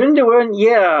 Gundogan,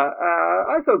 yeah,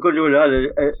 I thought Gundogan had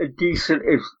a decent,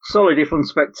 solid, if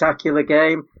unspectacular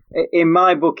game. In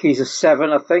my book, he's a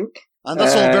 7, I think. And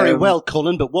that's all very well,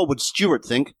 Colin, but what would Stuart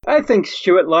think? I think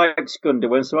Stuart likes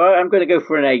Gundogan, so I'm going to go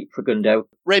for an 8 for Gundo.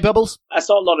 Ray Bubbles? I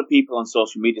saw a lot of people on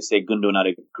social media say Gundogan had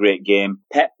a great game.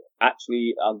 Pep,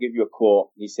 actually, I'll give you a quote.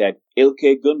 He said,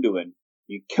 Ilkay Gundogan,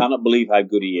 you cannot believe how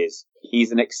good he is.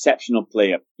 He's an exceptional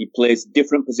player. He plays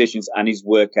different positions and his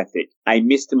work ethic. I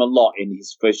missed him a lot in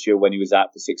his first year when he was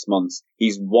out for 6 months.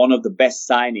 He's one of the best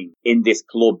signings in this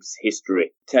club's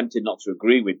history. Tempted not to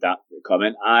agree with that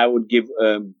comment. I'll give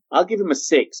him a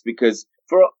 6 because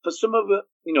for some of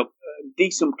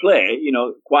decent play,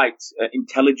 quite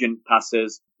intelligent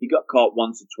passers. He got caught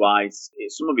once or twice.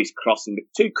 Some of his crossing,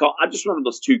 I just remember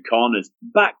those 2 corners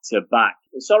back to back.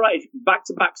 It's all right. Back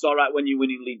to back's all right when you're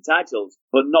winning league titles,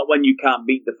 but not when you can't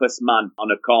beat the first man on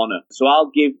a corner. So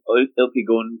I'll give Ilkay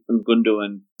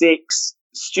Gundogan 6.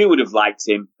 Stu would have liked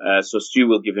him, so Stu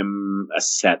will give him a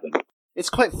 7. It's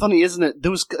quite funny, isn't it?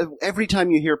 Every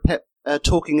time you hear Pep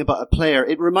talking about a player,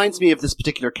 it reminds me of this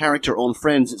particular character on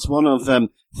Friends. It's one of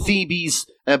Phoebe's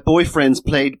boyfriends,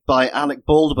 played by Alec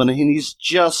Baldwin, and he's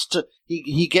just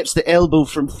he gets the elbow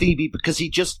from Phoebe because he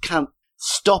just can't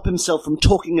stop himself from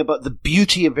talking about the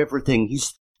beauty of everything.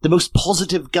 He's the most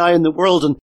positive guy in the world,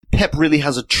 and Pep really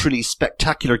has a truly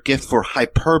spectacular gift for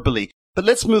hyperbole. But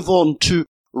let's move on to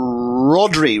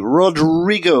Rodrigo,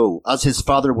 as his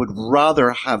father would rather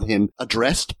have him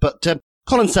addressed. But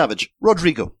Colin Savage,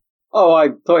 Rodrigo. Oh, I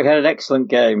thought he had an excellent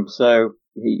game. So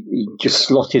he just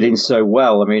slotted in so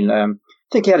well. I mean, I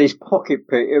think he had his pocket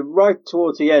picked right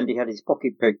towards the end. He had his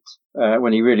pocket picked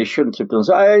when he really shouldn't have done.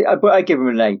 So I give him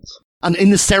an 8. And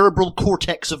in the cerebral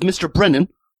cortex of Mr. Brennan,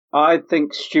 I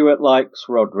think Stuart likes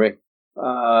Rodri.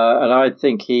 And I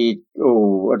think I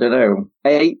don't know,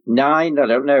 8, 9, I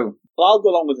don't know. Well, I'll go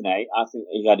along with an 8. I think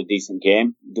he had a decent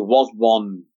game. There was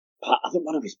one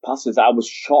of his passes, I was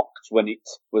shocked when it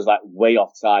was way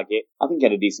off target. I think he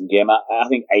had a decent game. I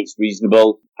think 8's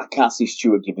reasonable. I can't see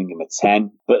Stuart giving him a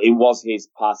 10, but it was his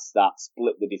pass that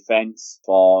split the defence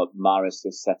for Mahrez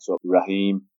to set up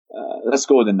Raheem. Let's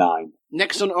go with a 9.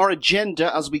 Next on our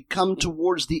agenda, as we come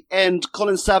towards the end,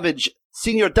 Colin Savage,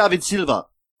 Senior David Silva.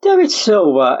 David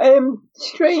Silva,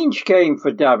 strange game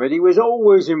for David. He was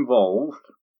always involved,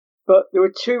 but there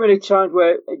were too many times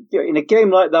where, in a game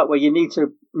like that where you need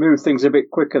to move things a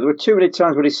bit quicker, there were too many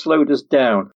times when he slowed us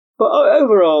down. But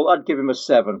overall, I'd give him a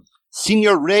 7.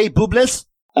 Senior Ray Bubles?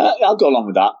 I'll go along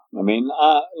with that. I mean,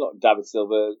 look, David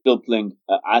Silva still playing,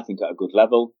 I think, at a good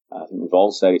level. I think we've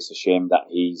all said it's a shame that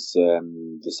he's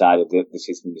decided that this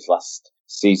is his last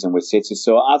season with City.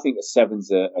 So I think a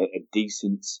 7's a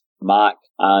decent mark.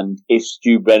 And if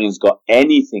Stu Brennan's got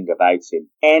anything about him,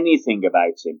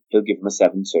 he'll give him a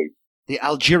 7 too. The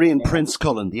Algerian Prince,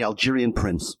 Colin, the Algerian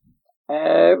Prince.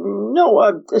 No,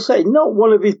 I'd say not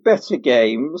one of his better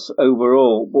games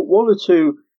overall, but one or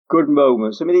two good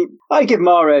moments. I mean, I give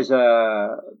Mahrez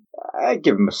I'd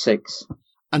give him a 6.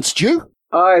 And Stu?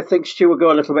 I think Stu will go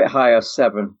a little bit higher,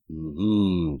 7.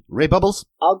 Mm-hmm. Ray Bubbles?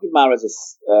 I'll give Mahrez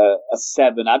a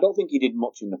 7. I don't think he did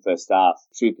much in the first half.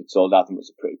 Truth be told, I think it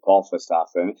was a pretty poor first half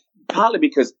for him. Partly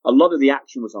because a lot of the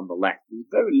action was on the left. There was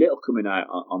very little coming out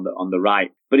on the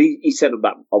right. But he set up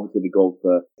that, obviously, the goal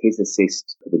for his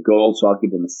assist for the goal, so I'll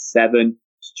give him a 7.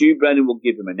 Stu Brennan will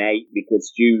give him an 8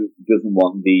 because Stu doesn't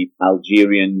want the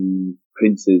Algerian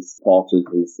princes, supporters,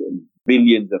 his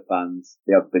billions of fans.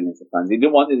 They have billions of fans. He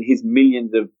didn't want his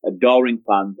millions of adoring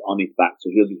fans on his back, so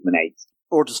he'll give him an 8.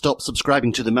 Or to stop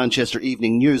subscribing to the Manchester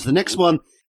Evening News. The next one,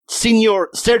 Senor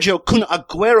Sergio Kun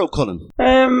Aguero, Colin.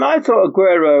 I thought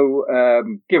Aguero,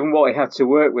 given what he had to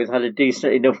work with, had a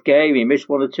decent enough game. He missed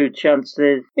 1 or 2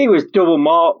 chances. He was double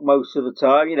marked most of the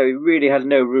time. You know, he really had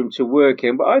no room to work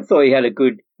in. But I thought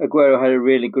Aguero had a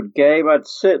really good game. I'd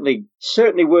certainly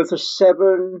worth a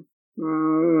 7.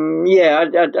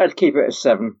 I'd keep it at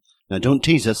 7. Now, don't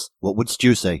tease us. What would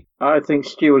Stu say? I think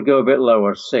Stu would go a bit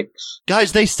lower, 6.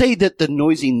 Guys, they say that the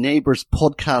Noisy Neighbours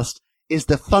podcast is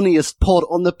the funniest pod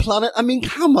on the planet. I mean,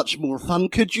 how much more fun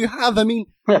could you have? I mean,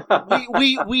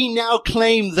 we now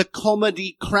claim the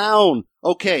comedy crown.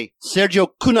 Okay, Sergio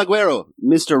Kun Aguero,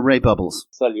 Mr. Ray Bubbles.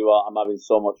 Tell you what, I'm having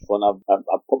so much fun.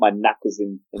 I've put my knackers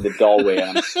in the doorway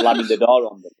and I'm slamming the door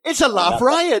on them. It's a laugh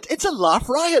riot. It's a laugh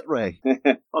riot, Ray.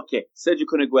 Okay, Sergio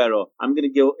Kun Aguero, I'm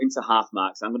going to go into half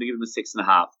marks. I'm going to give him a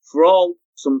 6.5. For all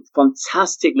some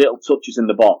fantastic little touches in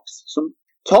the box, some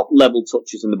top level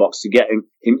touches in the box to get him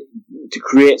to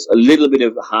create a little bit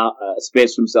of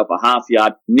space for himself, a half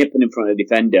yard, nipping in front of the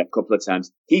defender a couple of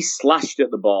times. He slashed at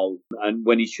the ball, and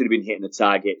when he should have been hitting the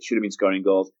target, should have been scoring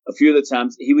goals. A few other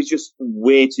times, he was just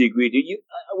way too greedy.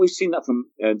 We've seen that from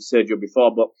Sergio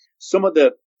before, but some of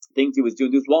the things he was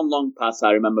doing, there was one long pass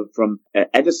I remember from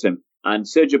Ederson, and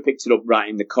Sergio picked it up right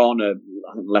in the corner,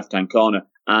 I think left-hand corner,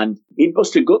 and he'd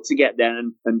bust a gut to get there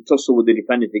and tussle with the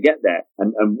defender to get there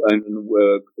and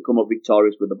come up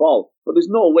victorious with the ball. But there's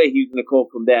no way he was going to go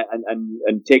from there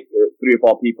and take 3 or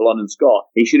 4 people on and score.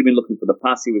 He should have been looking for the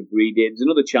pass. He was greedy. There's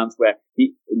another chance where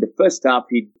in the first half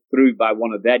he threw by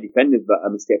one of their defenders, but a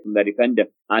mistake from their defender.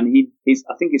 And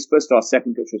I think his first or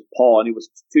second touch was poor, and he was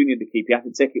too near the keeper. He had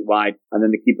to take it wide, and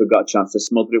then the keeper got a chance to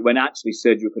smother it. When actually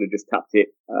Sergio could have just tapped it.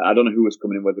 I don't know who was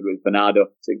coming in, whether it was Bernardo,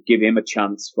 to give him a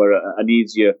chance for an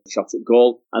easier shot at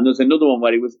goal. And there's another one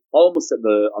where he was almost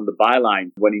on the byline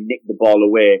when he nicked the ball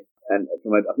away. And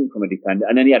from a defender,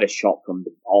 and then he had a shot from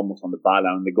almost on the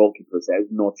byline, and the goalkeeper said there's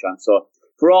no chance. So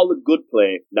for all the good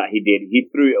play that he did, he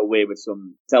threw it away with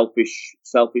some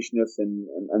selfishness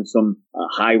and some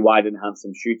high, wide, and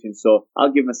handsome shooting. So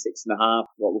I'll give him a 6.5.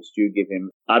 What will Stu give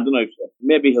him? I don't know.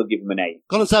 Maybe he'll give him an 8.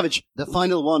 Colin Savage, the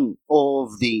final one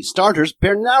of the starters,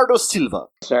 Bernardo Silva.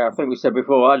 So I think we said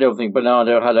before, I don't think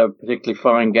Bernardo had a particularly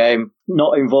fine game.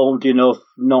 Not involved enough,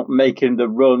 not making the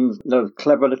runs, those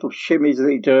clever little shimmies that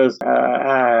he does.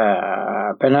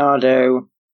 Bernardo,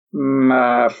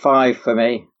 5 for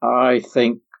me. I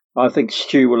think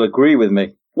Stu will agree with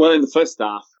me. Well, in the first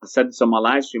half, I said this on my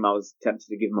live stream, I was tempted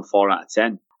to give him a 4 out of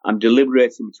 10. I'm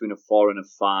deliberating between a 4 and a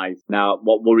 5. Now,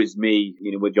 what worries me,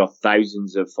 with your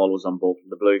thousands of followers on Bolt from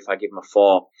the Blue, if I give him a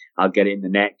 4, I'll get it in the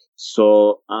neck.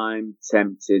 So I'm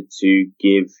tempted to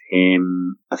give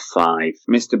him a 5.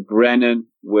 Mr. Brennan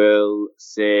will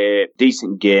say,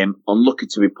 decent game, unlucky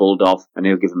to be pulled off, and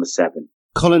he'll give him a 7.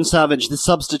 Colin Savage, the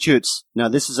substitutes. Now,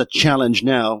 this is a challenge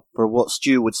now for what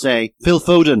Stu would say. Phil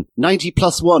Foden, 90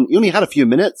 plus 1. He only had a few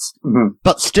minutes,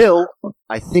 but still,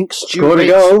 I think Stu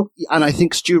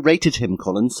rated him,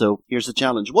 Colin, so here's the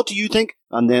challenge. What do you think?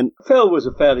 And then Phil was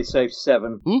a fairly safe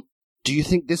 7. Do you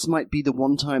think this might be the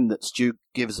one time that Stu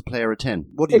gives a player a 10?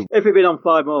 What do you? If he'd been on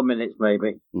 5 more minutes,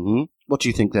 maybe. What do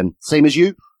you think then? Same as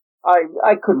you?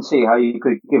 I couldn't see how you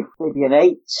could give maybe an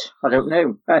 8. I don't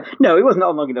know. No, it wasn't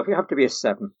on long enough. It have to be a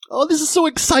 7. Oh, this is so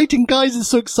exciting, guys. It's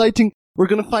so exciting. We're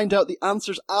going to find out the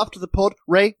answers after the pod.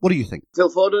 Ray, what do you think?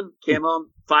 Phil Foden came on,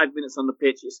 5 minutes on the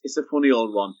pitch. It's a funny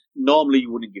old one. Normally,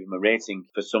 you wouldn't give him a rating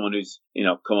for someone who's,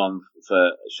 come on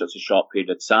for such a short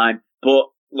period of time. But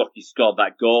look, he scored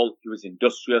that goal. He was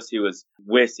industrious. He was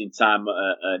wasting time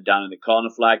down in the corner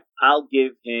flag. I'll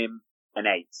give him an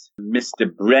 8.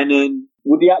 Mr. Brennan,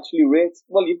 would he actually rate?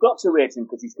 Well, you've got to rate him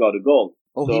because he scored a goal.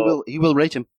 Oh, so he will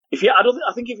rate him. I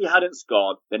think if he hadn't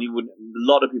scored, then a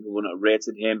lot of people wouldn't have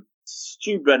rated him.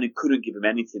 Stu Brennan couldn't give him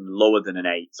anything lower than an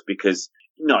 8 because,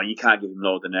 no, you can't give him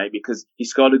lower than an 8 because he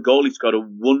scored a goal. He scored a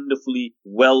wonderfully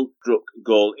well-struck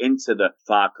goal into the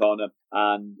far corner,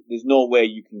 and there's no way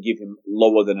you can give him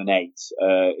lower than an 8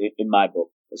 in my book.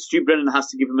 Stu Brennan has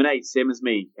to give him an 8, same as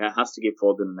me. Has to give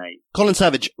Foden an 8. Colin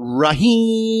Savage,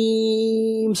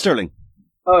 Raheem Sterling.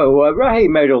 Oh,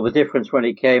 Raheem made all the difference when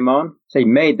he came on. So he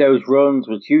made those runs,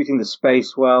 was using the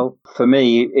space well. For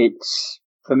me, it's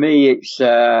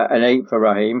an 8 for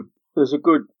Raheem. There's a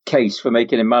good case for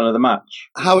making him man of the match.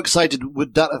 How excited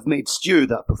would that have made Stu,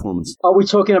 that performance? Are we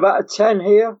talking about a 10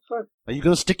 here? Are you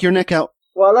going to stick your neck out?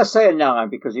 Well, let's say a 9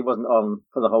 because he wasn't on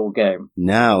for the whole game.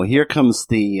 Now, here comes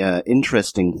the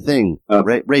interesting thing.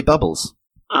 Ray Bubbles.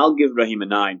 I'll give Raheem a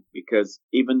 9 because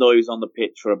even though he was on the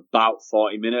pitch for about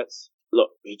 40 minutes, look,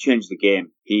 he changed the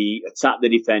game. He attacked the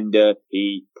defender.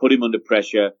 He put him under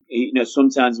pressure.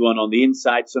 Sometimes he went on the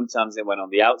inside. Sometimes he went on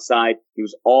the outside. He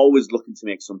was always looking to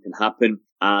make something happen.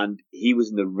 And he was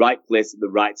in the right place at the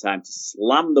right time to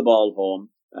slam the ball home.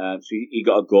 So he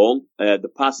got a goal. The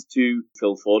pass to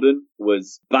Phil Foden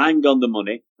was bang on the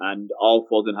money. And all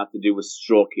Foden had to do was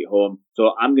stroke it home.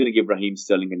 So I'm going to give Raheem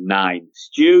Sterling a 9.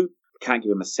 Stu, can't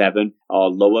give him a 7 or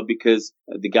lower because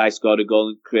the guy scored a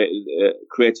goal and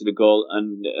created a goal,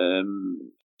 and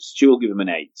Stu will give him an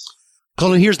 8.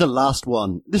 Colin, here's the last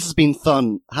one. This has been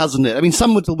fun, hasn't it? I mean,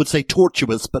 some would say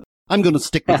tortuous, but I'm going to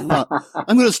stick with fun.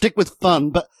 I'm going to stick with fun.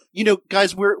 But,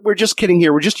 guys, we're just kidding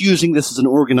here. We're just using this as an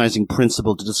organizing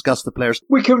principle to discuss the players.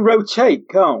 We can rotate,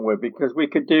 can't we? Because we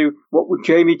could do what would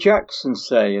Jamie Jackson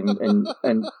say and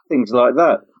things like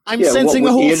that. I'm sensing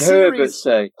a whole Ian series. Herbert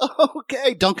say?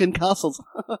 Okay, Duncan Castles.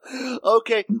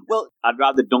 Okay, well... I'd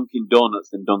rather Dunkin'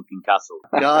 Donuts than Duncan Castle.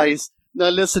 Guys, now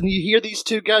listen, you hear these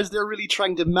two guys? They're really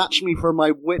trying to match me for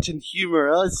my wit and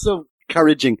humour. It's so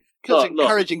encouraging. It's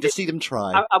encouraging to see them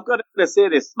try. I've got to say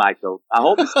this, Michael. I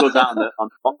hope this goes out on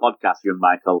the podcast, young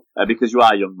Michael, because you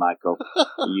are young Michael,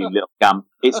 you little scamp.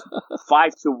 It's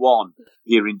 5-1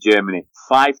 here in Germany.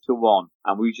 5-1.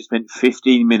 And we just spent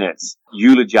 15 minutes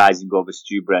eulogising over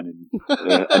Stu Brennan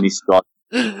and his squad.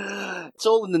 It's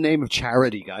all in the name of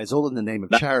charity, guys. All in the name of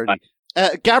charity.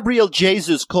 Gabriel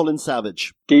Jesus, Colin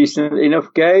Savage. Decent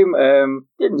enough game.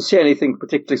 Didn't see anything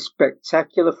particularly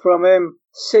spectacular from him.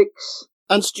 6.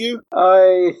 And Stu?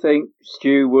 I think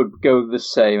Stu would go the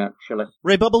same, actually.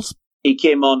 Ray Bubbles? He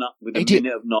came on with a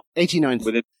minute of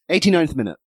 89th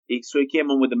minute. So he came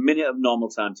on with a minute of normal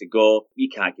time to go. You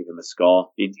can't give him a score.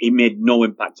 He made no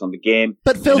impact on the game.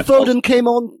 But Phil Foden came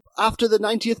on after the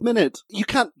 90th minute. You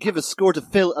can't give a score to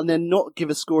Phil and then not give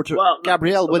a score to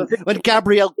Gabriel when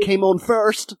Gabriel came on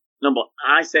first. No, but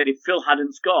I said if Phil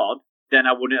hadn't scored, then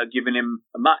I wouldn't have given him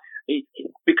a match.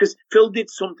 Because Phil did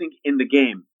something in the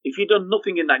game. If he'd done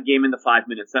nothing in that game in the 5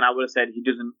 minutes, then I would have said he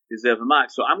doesn't deserve a mark.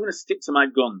 So I'm going to stick to my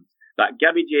guns that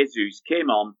Gabby Jesus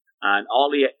came on and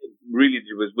all he really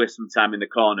did was waste some time in the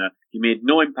corner. He made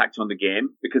no impact on the game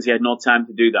because he had no time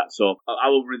to do that. So I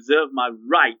will reserve my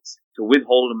right to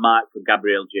withhold a mark for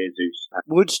Gabriel Jesus.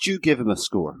 Would Stu give him a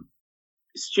score?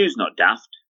 Stu's not daft.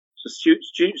 So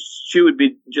Stu would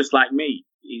be just like me.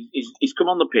 He's come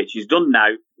on the pitch. He's done now.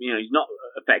 He's not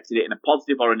affected it in a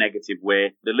positive or a negative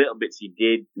way. The little bits he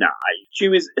did,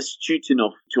 Stu is astute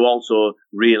enough to also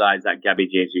realise that Gabby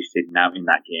Jesus didn't out in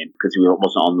that game because he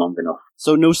wasn't on long enough.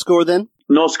 So no score then?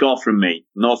 No score from me.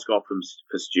 No score for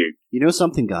Stu. You know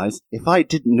something, guys? If I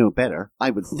didn't know better, I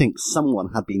would think someone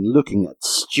had been looking at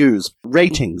Stu's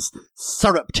ratings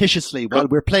surreptitiously while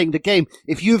we're playing the game.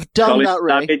 If you've done that,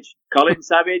 Ray... Colin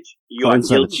Savage, you are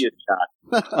guilty of that.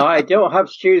 I don't have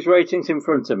Stu's ratings in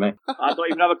front of me. I don't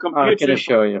even have a computer. I can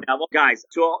assure you. Now, guys,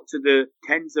 to the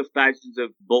tens of thousands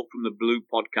of Bolt from the Blue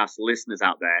podcast listeners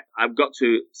out there, I've got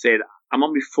to say that I'm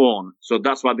on my phone, so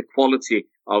that's why the quality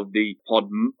of the pod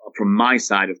from my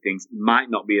side of things might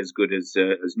not be as good as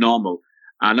normal.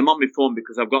 And I'm on my phone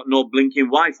because I've got no blinking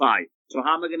Wi-Fi. So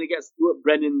how am I going to get Stuart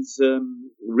Brennan's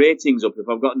ratings up if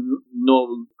I've got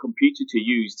no computer to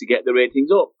use to get the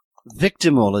ratings up?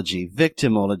 Victimology,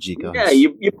 guys. Yeah,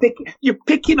 you're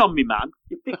picking on me, man.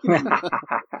 You're picking on me.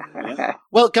 Yeah.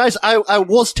 Well, guys, I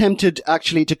was tempted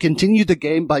actually to continue the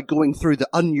game by going through the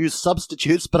unused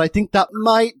substitutes, but I think that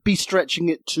might be stretching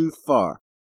it too far.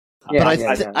 Yeah,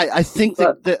 but I think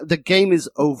that the game is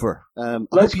over.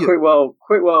 Let's quit while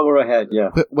we're ahead. Yeah.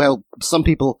 Well, some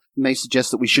people may suggest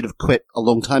that we should have quit a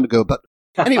long time ago, but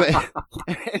anyway,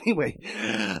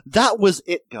 that was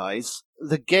it, guys.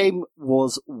 The game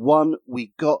was won.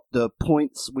 We got the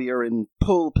points. We are in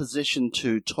pole position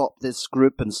to top this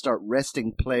group and start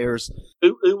resting players.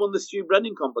 Who won the Stu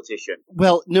Brennan competition?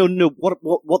 Well, no.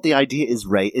 What the idea is,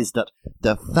 Ray, is that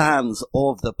the fans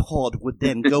of the pod would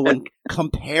then go and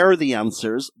compare the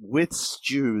answers with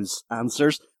Stu's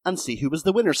answers and see who was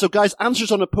the winner. So, guys,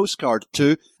 answers on a postcard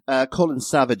to Colin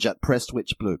Savage at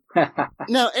Prestwich Blue.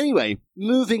 Now, anyway,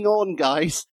 moving on,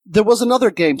 guys. There was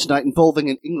another game tonight involving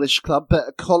an English club.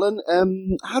 Colin,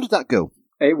 how did that go?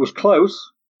 It was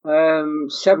close. 7-2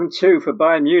 for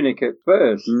Bayern Munich at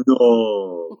Spurs.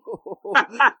 No.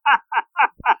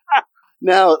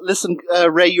 Now, listen,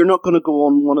 Ray, you're not going to go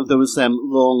on one of those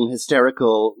long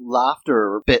hysterical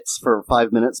laughter bits for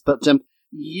 5 minutes, but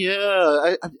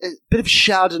yeah, a bit of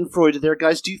schadenfreude there,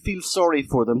 guys. Do you feel sorry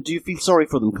for them? Do you feel sorry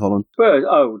for them, Colin? Spurs?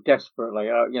 Oh, desperately.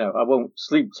 I won't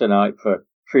sleep tonight for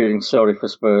feeling sorry for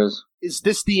Spurs. Is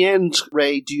this the end,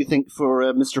 Ray, do you think, for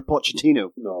Mr. Pochettino?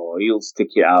 No, he'll stick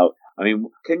it out. I mean,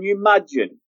 can you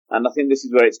imagine, and I think this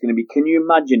is where it's going to be, can you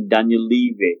imagine Daniel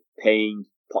Levy paying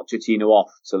Pochettino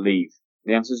off to leave?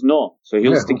 The answer is no. So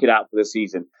he'll stick it out for the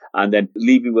season. And then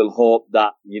Levy will hope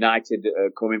that United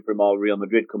coming for him or Real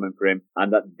Madrid coming for him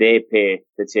and that they pay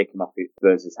to take him off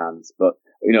Spurs' hands. But,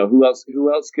 who else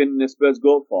can the Spurs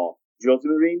go for? Jose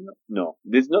Mourinho? No.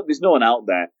 There's no one out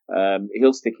there.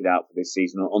 He'll stick it out for this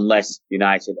season unless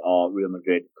United or Real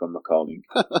Madrid come calling.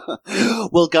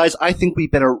 Well, guys, I think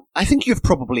you've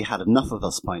probably had enough of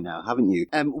us by now, haven't you?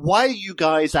 While you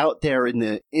guys out there in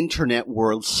the internet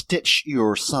world stitch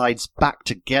your sides back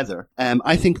together,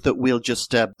 I think that we'll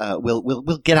just,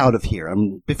 we'll get out of here.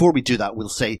 And before we do that, we'll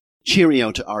say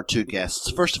cheerio to our two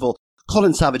guests. First of all,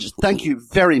 Colin Savage, thank you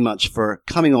very much for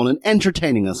coming on and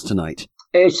entertaining us tonight.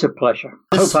 It's a pleasure.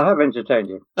 Hope I have entertained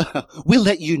you. We'll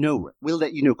let you know. We'll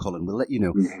let you know, Colin. We'll let you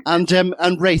know.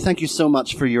 And Ray, thank you so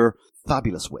much for your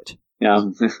fabulous wit. Yeah,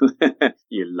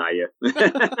 you liar.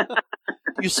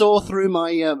 You saw through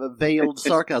my veiled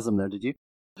sarcasm there, did you?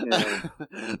 Yeah.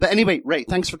 But anyway, Ray,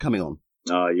 thanks for coming on.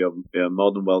 Oh, you're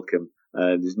more than welcome.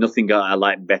 There's nothing I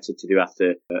like better to do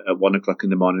after at 1 o'clock in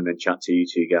the morning than chat to you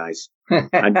two guys.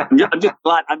 I'm just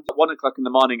glad. I'm at 1 o'clock in the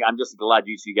morning. I'm just glad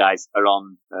you two guys are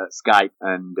on Skype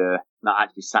and not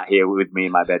actually sat here with me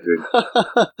in my bedroom.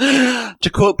 To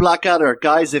quote Blackadder,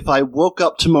 guys, if I woke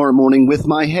up tomorrow morning with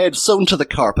my head sewn to the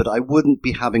carpet, I wouldn't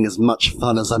be having as much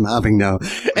fun as I'm having now.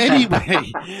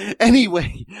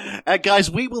 Anyway, guys,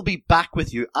 we will be back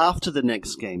with you after the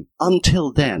next game.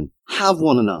 Until then, have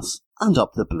one on us. And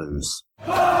up the blues.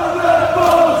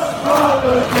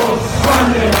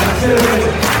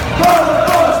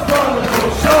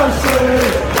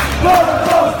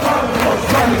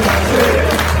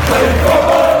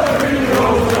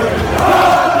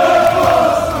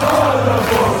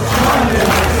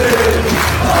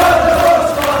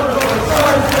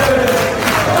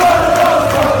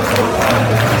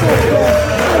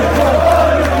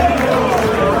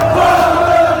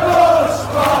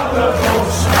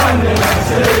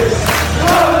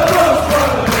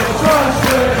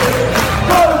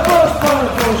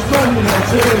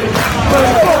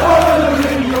 Hey!